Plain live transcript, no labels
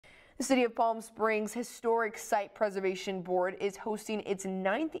The City of Palm Springs Historic Site Preservation Board is hosting its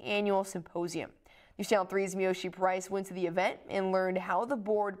 9th annual symposium. News Channel 3's Miyoshi Price went to the event and learned how the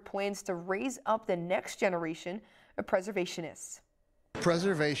board plans to raise up the next generation of preservationists.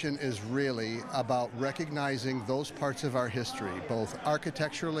 Preservation is really about recognizing those parts of our history, both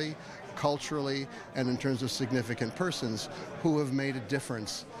architecturally, culturally, and in terms of significant persons who have made a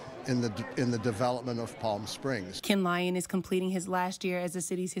difference in the development of Palm Springs. Ken Lyon is completing his last year as the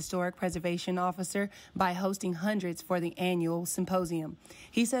city's historic preservation officer by hosting hundreds for the annual symposium.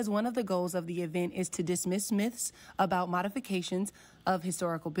 He says one of the goals of the event is to dismiss myths about modifications of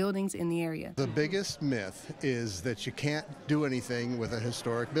historical buildings in the area. The biggest myth is that you can't do anything with a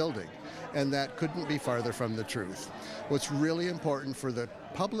historic building, and that couldn't be farther from the truth. What's really important for the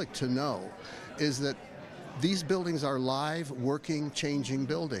public to know is that these buildings are live, working, changing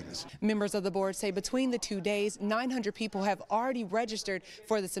buildings. Members of the board say between the 2 days, 900 people have already registered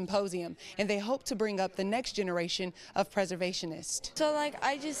for the symposium, and they hope to bring up the next generation of preservationists. So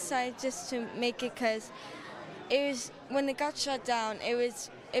I decided just to make it because it was, when it got shut down,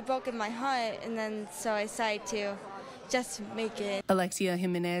 it broke in my heart, and then so I decided to just make it. Alexia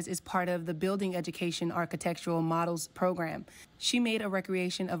Jimenez is part of the Building Education Architectural Models program. She made a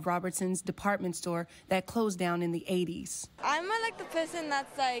recreation of Robertson's department store that closed down in the 80s. I'm more like the person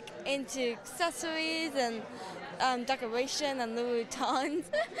that's into accessories and decoration and Louis Vuittons.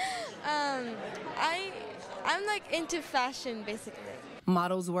 I'm into fashion basically.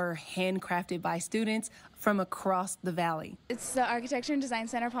 Models were handcrafted by students from across the valley. It's the Architecture and Design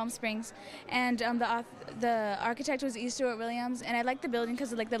Center, Palm Springs, and the architect was E. Stewart Williams, and I liked the building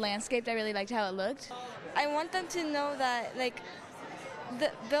because of the landscape. I really liked how it looked. I want them to know that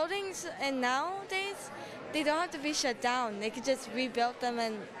the buildings and nowadays, they don't have to be shut down. They could just rebuild them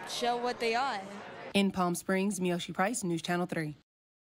and show what they are. In Palm Springs, Miyoshi Price, News Channel 3.